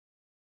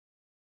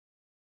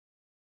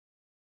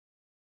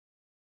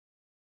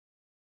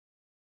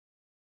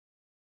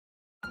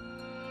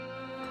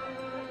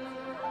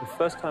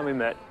first time we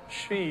met,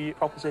 she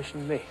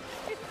propositioned me.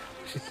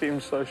 She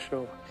seemed so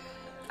sure.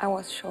 I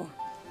was sure.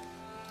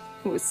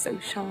 He was so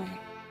shy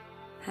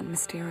and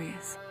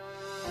mysterious.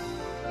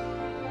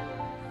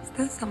 Is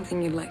there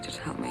something you'd like to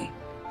tell me?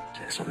 Is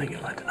there something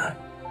you'd like to know?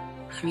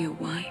 I'm your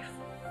wife.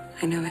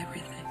 I know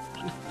everything.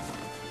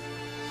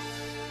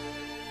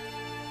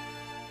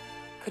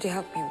 Could you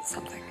help me with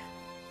something?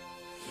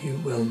 You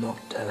will not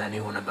tell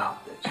anyone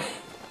about this.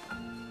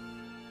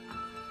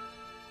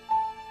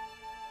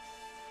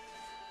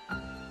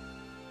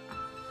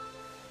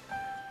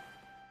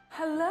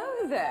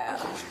 Hello there.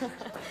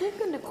 We're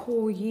going to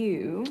call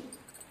you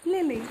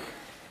Lily.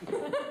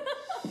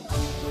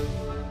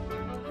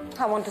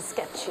 I want to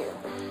sketch you.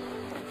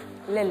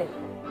 Lily.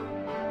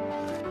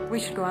 We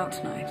should go out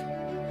tonight.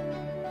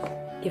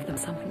 Give them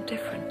something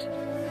different.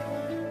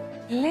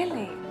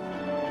 Lily,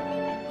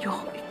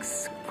 you're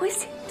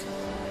exquisite.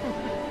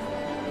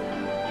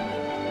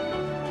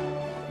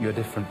 You're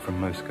different from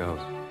most girls.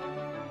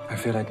 I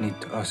feel I'd need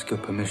to ask your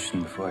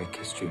permission before I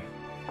kissed you.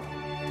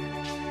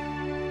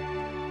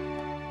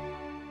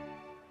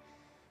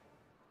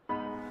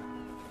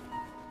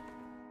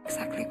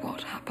 Exactly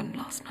what happened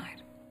last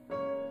night?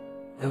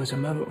 There was a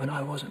moment when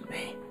I wasn't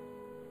me.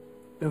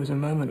 There was a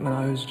moment when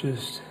I was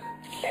just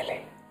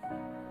Lily.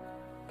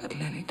 But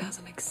Lily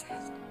doesn't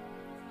exist.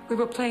 We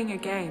were playing a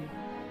game.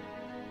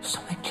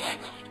 Something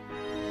changed.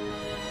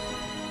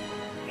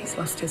 He's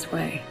lost his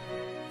way.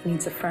 He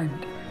needs a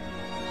friend.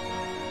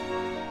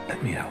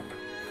 Let me help.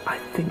 I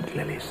think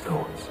Lily's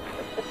thoughts.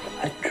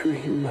 I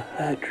dream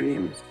her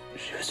dreams.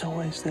 She was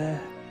always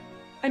there.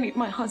 I need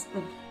my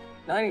husband.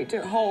 I need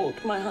to hold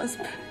my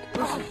husband.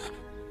 Are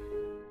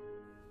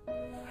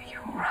you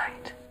all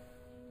right?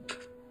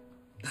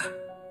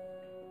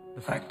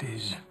 The fact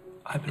is,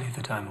 I believe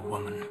that I'm a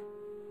woman.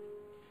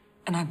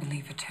 And I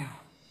believe it too.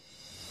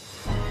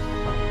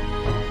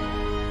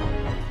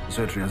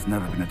 Surgery has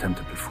never been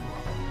attempted before.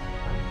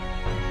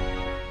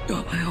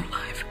 You're my whole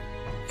life.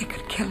 It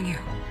could kill you.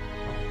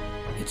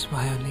 It's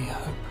my only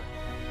hope.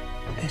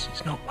 This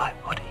is not my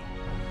body.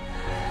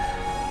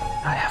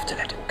 I have to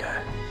let him go.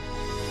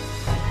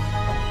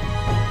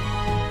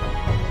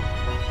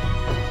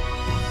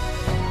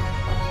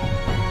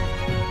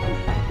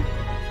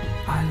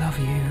 I love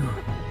you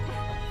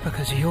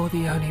because you're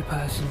the only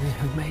person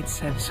who made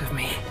sense of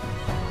me.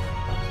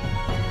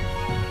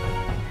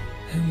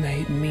 Who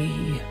made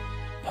me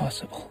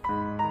possible.